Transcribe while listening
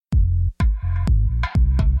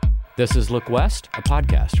This is Look West, a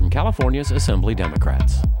podcast from California's Assembly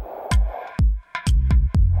Democrats.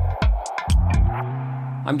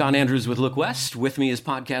 I'm Don Andrews with Look West. With me is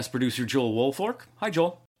podcast producer Joel Woolfork. Hi,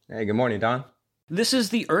 Joel. Hey, good morning, Don. This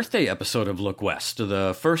is the Earth Day episode of Look West.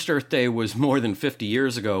 The first Earth Day was more than 50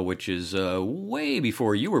 years ago, which is way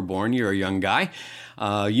before you were born. You're a young guy.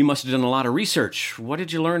 You must have done a lot of research. What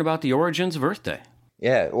did you learn about the origins of Earth Day?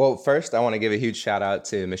 Yeah, well, first, I want to give a huge shout out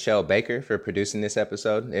to Michelle Baker for producing this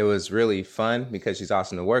episode. It was really fun because she's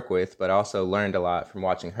awesome to work with, but also learned a lot from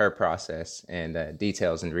watching her process and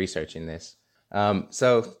details and researching this.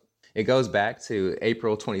 So it goes back to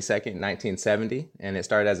April 22nd, 1970, and it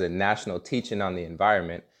started as a national teach-in on the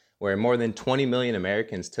environment where more than 20 million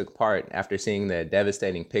Americans took part after seeing the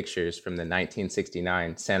devastating pictures from the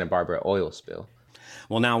 1969 Santa Barbara oil spill.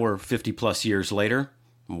 Well, now we're 50 plus years later.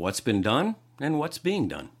 What's been done and what's being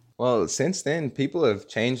done? Well, since then, people have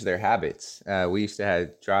changed their habits. We used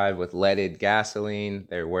to drive with leaded gasoline.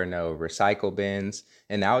 There were no recycle bins.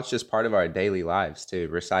 And now it's just part of our daily lives to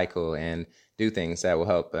recycle and do things that will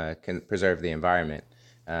help preserve the environment.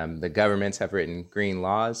 The governments have written green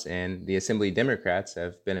laws, and the Assembly Democrats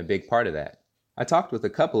have been a big part of that. I talked with a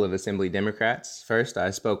couple of Assembly Democrats. First,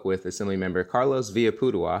 I spoke with Assemblymember Carlos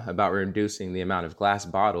Villarpudua about reducing the amount of glass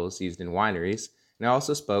bottles used in wineries. And I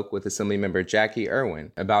also spoke with Assemblymember Jackie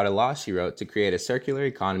Irwin about a law she wrote to create a circular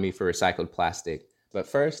economy for recycled plastic. But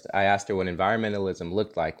first, I asked her what environmentalism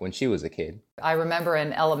looked like when she was a kid. I remember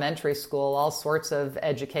in elementary school, all sorts of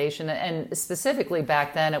education, and specifically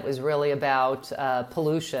back then, it was really about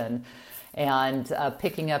pollution and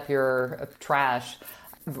picking up your trash.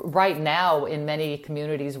 Right now, in many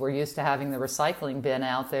communities, we're used to having the recycling bin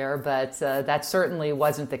out there, but that certainly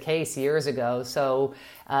wasn't the case years ago. So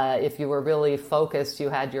if you were really focused, you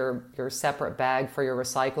had your separate bag for your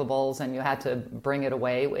recyclables and you had to bring it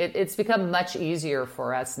away. It's become much easier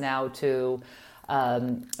for us now to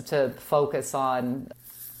focus on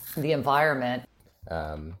the environment.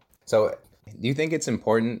 So do you think it's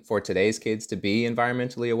important for today's kids to be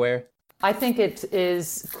environmentally aware? I think it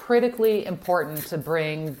is critically important to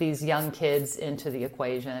bring these young kids into the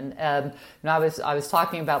equation. I was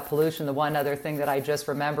talking about pollution. The one other thing that I just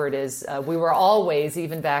remembered is we were always,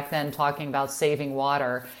 even back then, talking about saving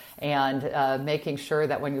water and making sure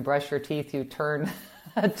that when you brush your teeth, you turn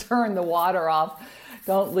the water off.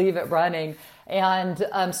 Don't leave it running. And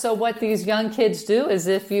so what these young kids do is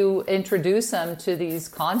if you introduce them to these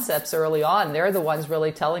concepts early on, they're the ones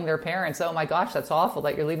really telling their parents, oh my gosh, that's awful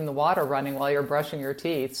that you're leaving the water running while you're brushing your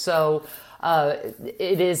teeth. So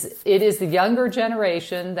it is the younger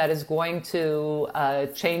generation that is going to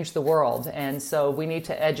change the world. And so we need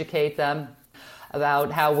to educate them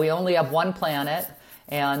about how we only have one planet,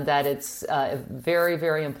 and that it's very,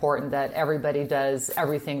 very important that everybody does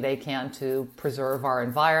everything they can to preserve our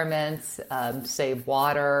environment, save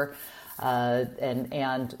water,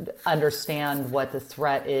 and understand what the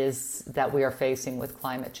threat is that we are facing with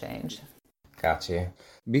climate change. Gotcha.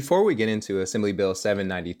 Before we get into Assembly Bill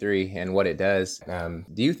 793 and what it does,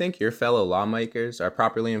 do you think your fellow lawmakers are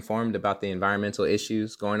properly informed about the environmental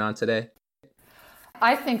issues going on today?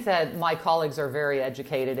 I think that my colleagues are very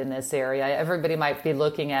educated in this area. Everybody might be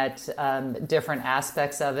looking at different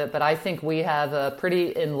aspects of it, but I think we have a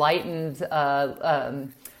pretty enlightened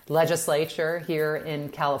legislature here in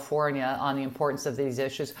California on the importance of these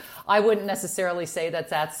issues. I wouldn't necessarily say that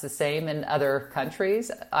that's the same in other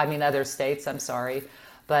other states, I'm sorry.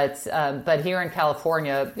 But here in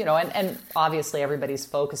California, and obviously everybody's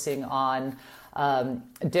focusing on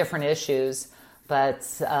different issues. But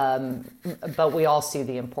we all see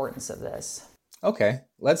the importance of this. Okay,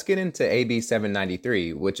 let's get into AB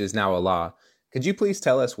 793, which is now a law. Could you please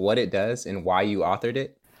tell us what it does and why you authored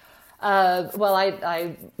it? Well,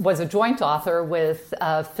 I was a joint author with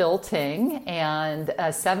Phil Ting, and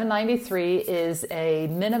 793 is a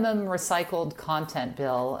minimum recycled content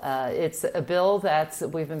bill. It's a bill that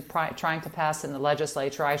we've been trying to pass in the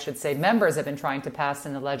legislature. I should say members have been trying to pass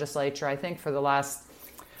in the legislature, I think, for the last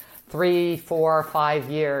 3, 4, 5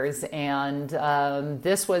 years, and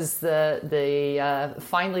this was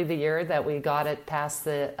finally the year that we got it past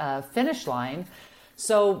the finish line.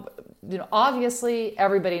 So, obviously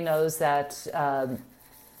everybody knows that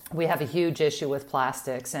we have a huge issue with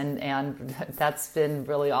plastics, and that's been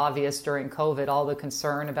really obvious during COVID. All the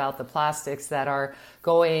concern about the plastics that are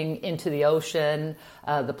going into the ocean,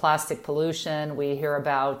 the plastic pollution. We hear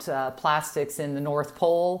about plastics in the North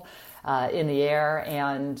Pole. In the air,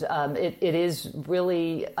 and it is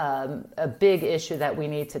really a big issue that we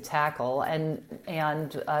need to tackle. And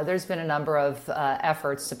there's been a number of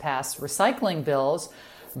efforts to pass recycling bills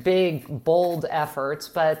big, bold efforts,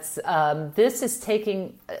 but this is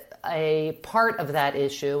taking a part of that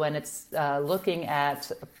issue, and it's looking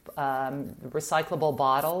at recyclable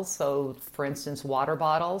bottles, so for instance, water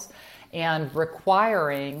bottles, and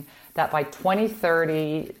requiring that by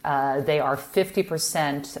 2030 they are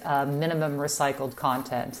 50% minimum recycled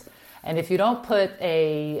content. And if you don't put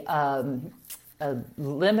a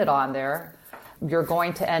limit on there, you're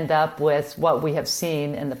going to end up with what we have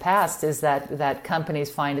seen in the past is that companies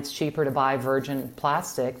find it's cheaper to buy virgin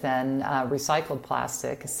plastic than recycled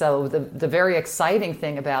plastic. So the very exciting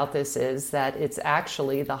thing about this is that it's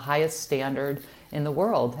actually the highest standard in the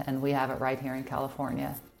world, and we have it right here in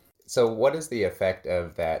California. So what is the effect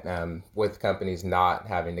of that with companies not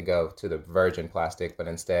having to go to the virgin plastic, but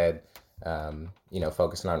instead,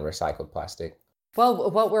 focusing on recycled plastic? Well,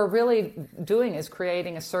 what we're really doing is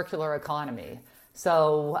creating a circular economy.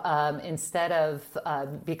 So instead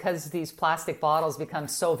of, because these plastic bottles become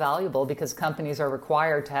so valuable because companies are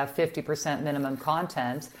required to have 50% minimum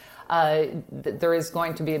content, there is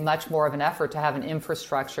going to be much more of an effort to have an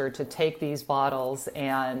infrastructure to take these bottles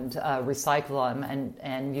and recycle them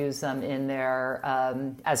and use them in their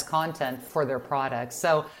as content for their products.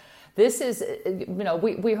 So this is,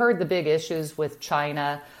 we heard the big issues with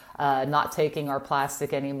China not taking our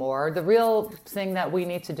plastic anymore. The real thing that we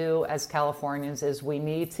need to do as Californians is we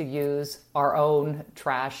need to use our own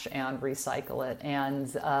trash and recycle it.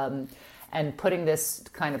 And putting this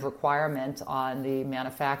kind of requirement on the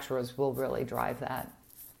manufacturers will really drive that.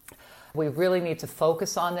 We really need to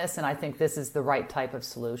focus on this, and I think this is the right type of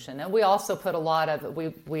solution. And we also put a lot of,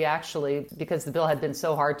 we actually, because the bill had been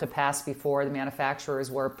so hard to pass before, the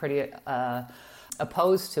manufacturers were pretty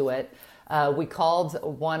opposed to it. We called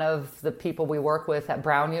one of the people we work with at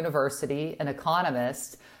Brown University, an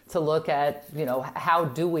economist, to look at, how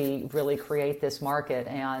do we really create this market?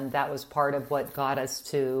 And that was part of what got us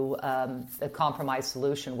to a compromise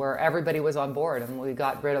solution where everybody was on board and we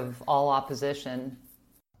got rid of all opposition.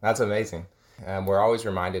 That's amazing. We're always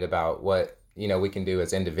reminded about what, we can do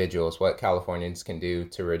as individuals, what Californians can do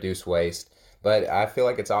to reduce waste. But I feel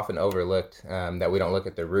like it's often overlooked that we don't look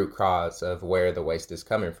at the root cause of where the waste is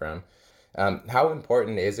coming from. How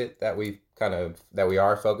important is it that we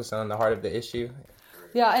are focused on the heart of the issue?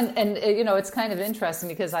 Yeah, and it's kind of interesting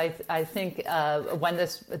because I think when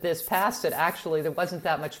this passed, there wasn't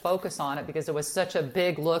that much focus on it because it was such a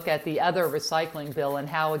big look at the other recycling bill and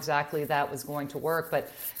how exactly that was going to work.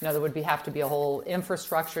 But there would have to be a whole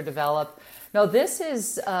infrastructure developed. No, this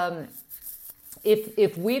is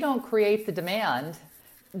if we don't create the demand,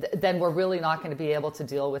 then we're really not going to be able to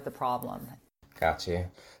deal with the problem. Gotcha.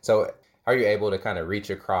 So are you able to kind of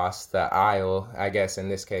reach across the aisle, I guess in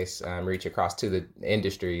this case, reach across to the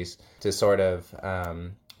industries to sort of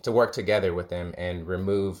to work together with them and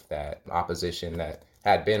remove that opposition that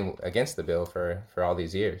had been against the bill for all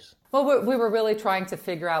these years? Well, we were really trying to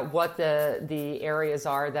figure out what the areas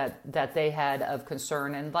are that they had of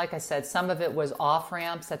concern. And like I said, some of it was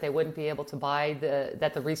off-ramps that they wouldn't be able to buy,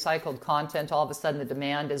 that the recycled content, all of a sudden the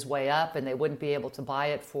demand is way up and they wouldn't be able to buy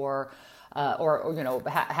it for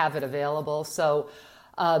have it available. So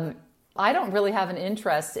I don't really have an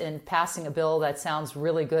interest in passing a bill that sounds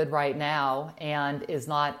really good right now and is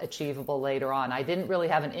not achievable later on. I didn't really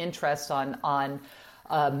have an interest on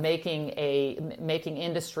making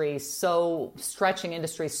industry stretching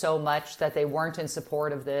industry so much that they weren't in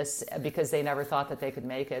support of this because they never thought that they could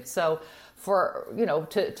make it. So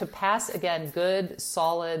to pass, again, good,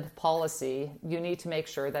 solid policy, you need to make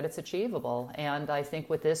sure that it's achievable. And I think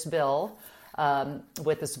with this bill,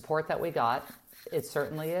 with the support that we got, it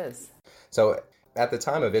certainly is. So at the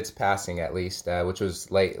time of its passing, at least, which was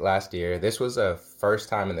late last year, this was a first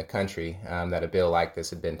time in the country that a bill like this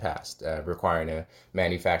had been passed, requiring a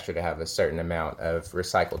manufacturer to have a certain amount of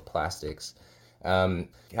recycled plastics.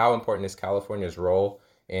 How important is California's role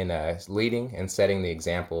in leading and setting the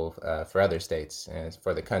example for other states and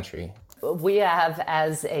for the country? We have,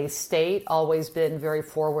 as a state, always been very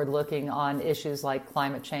forward-looking on issues like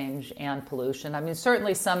climate change and pollution. I mean,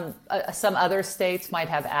 certainly some other states might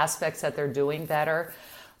have aspects that they're doing better,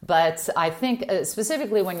 but I think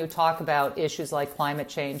specifically when you talk about issues like climate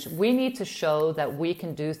change, we need to show that we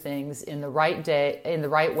can do things in the right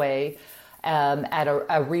way, at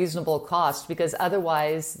a reasonable cost, because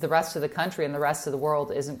otherwise the rest of the country and the rest of the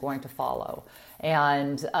world isn't going to follow.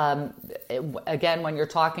 And again, when you're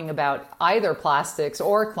talking about either plastics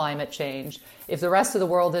or climate change, if the rest of the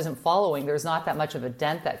world isn't following, there's not that much of a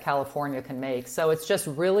dent that California can make. So it's just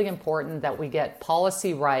really important that we get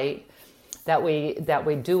policy right, that we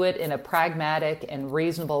do it in a pragmatic and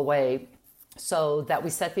reasonable way so that we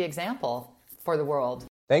set the example for the world.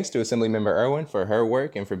 Thanks to Assemblymember Irwin for her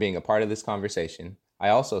work and for being a part of this conversation.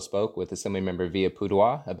 I also spoke with Assemblymember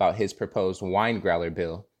Villa-Poudois about his proposed wine growler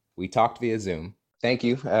bill. We talked via Zoom. Thank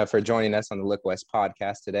you for joining us on the Look West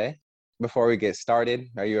podcast today. Before we get started,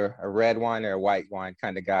 are you a red wine or a white wine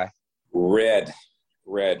kind of guy? Red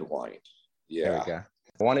wine. Yeah. There we go.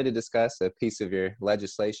 I wanted to discuss a piece of your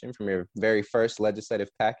legislation from your very first legislative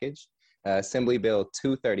package, Assembly Bill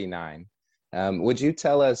 239. Would you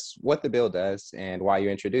tell us what the bill does and why you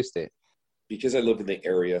introduced it? Because I live in the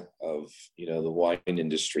area of, the wine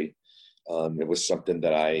industry, it was something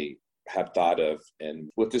that I had thought of.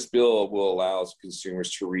 And what this bill will allow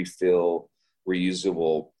consumers to refill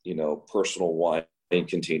reusable, personal wine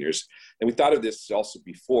containers. And we thought of this also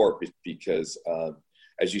before because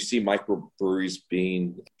as you see microbreweries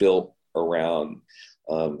being built around,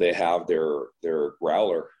 they have their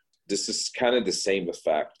growler. This is kind of the same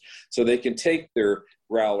effect. So they can take their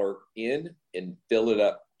growler in and fill it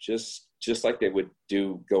up just like they would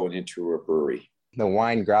do going into a brewery. The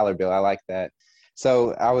wine growler bill, I like that.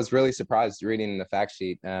 So I was really surprised reading in the fact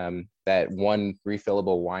sheet that one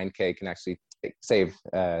refillable wine keg can actually save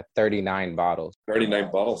 39 bottles. 39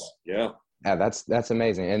 bottles, yeah. Yeah, that's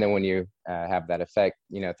amazing. And then when you have that effect,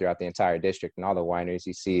 throughout the entire district and all the wineries,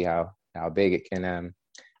 you see how big it can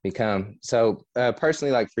become. So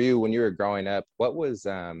personally, like for you, when you were growing up, what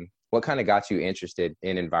kind of got you interested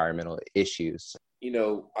in environmental issues?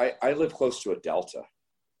 I live close to a delta,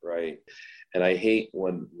 right? And I hate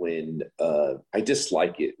when I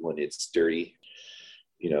dislike it when it's dirty.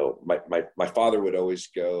 My father would always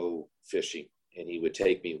go fishing and he would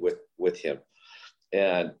take me with him.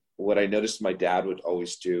 And what I noticed my dad would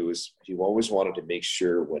always do is he always wanted to make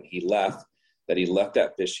sure when he left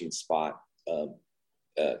that fishing spot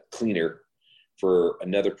cleaner for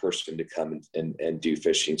another person to come and do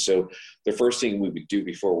fishing. So the first thing we would do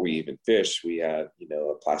before we even fish, we had,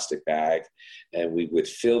 a plastic bag and we would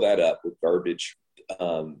fill that up with garbage.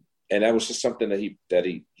 And that was just something that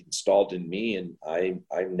he installed in me. And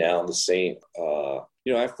I'm now the same. I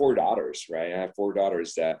have 4 daughters, right? I have 4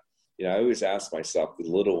 daughters that, I always ask myself, the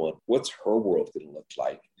little one, what's her world going to look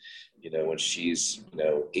like, when she's,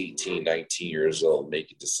 18, 19 years old,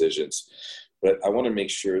 making decisions. But I want to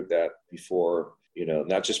make sure that before,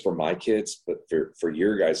 not just for my kids, but for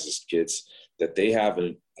your guys' kids, that they have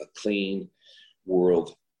a clean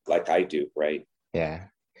world like I do, right? Yeah.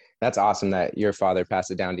 That's awesome that your father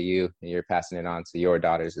passed it down to you and you're passing it on to your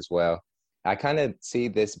daughters as well. I kind of see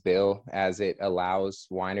this bill as it allows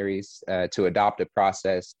wineries to adopt a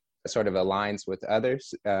process that sort of aligns with other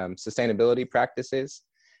sustainability practices.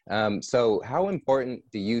 So how important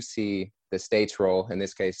do you see the state's role, in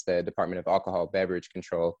this case, the Department of Alcohol Beverage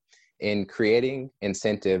Control, in creating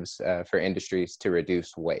incentives for industries to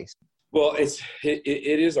reduce waste? Well, it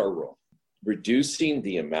is our role. Reducing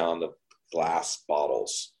the amount of glass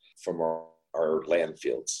bottles from our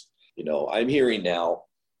landfills. I'm hearing now,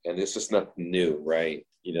 and this is nothing new, right?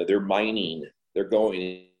 They're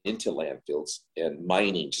going into landfills and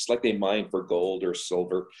mining, just like they mine for gold or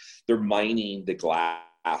silver. They're mining the glass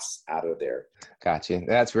out of there. Gotcha.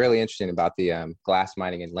 That's really interesting about the glass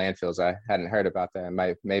mining in landfills. I hadn't heard about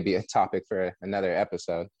that. Maybe a topic for another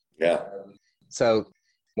episode. Yeah. So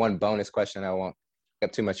one bonus question, I won't take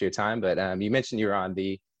up too much of your time, but you mentioned you were on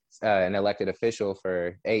an elected official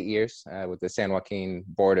for 8 years with the San Joaquin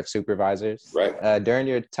Board of Supervisors. Right. During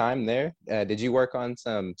your time there, did you work on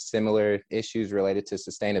some similar issues related to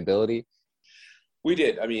sustainability? We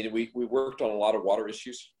did. I mean, we worked on a lot of water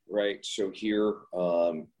issues, right? So here,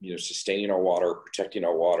 sustaining our water, protecting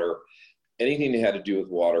our water, anything that had to do with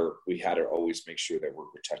water, we had to always make sure that we're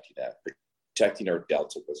protecting that. Protecting our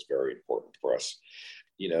delta was very important for us.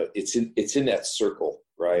 It's in that circle,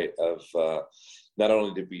 right? Of not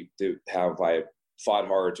only I fought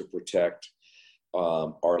hard to protect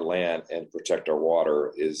our land and protect our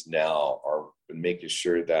water, is now making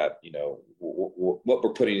sure that what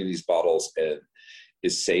we're putting in these bottles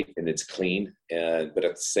is safe and it's clean, but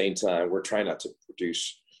at the same time we're trying not to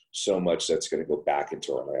produce so much that's going to go back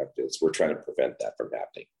into our landfills. We're trying to prevent that from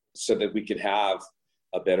happening so that we can have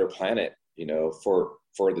a better planet for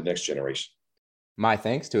the next generation. My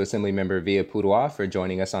thanks to Assemblymember Villa-Poudois for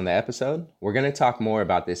joining us on the episode. We're going to talk more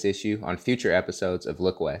about this issue on future episodes of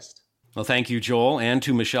Look West. Well, thank you, Joel, and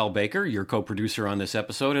to Michelle Baker, your co-producer on this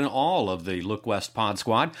episode, and all of the Look West Pod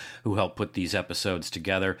Squad who helped put these episodes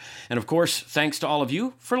together. And of course, thanks to all of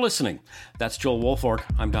you for listening. That's Joel Woolfolk.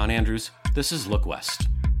 I'm Don Andrews. This is Look West.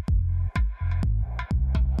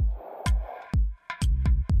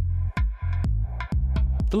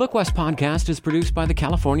 The Look West podcast is produced by the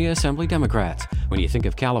California Assembly Democrats. When you think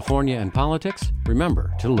of California and politics,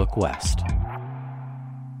 remember to look west.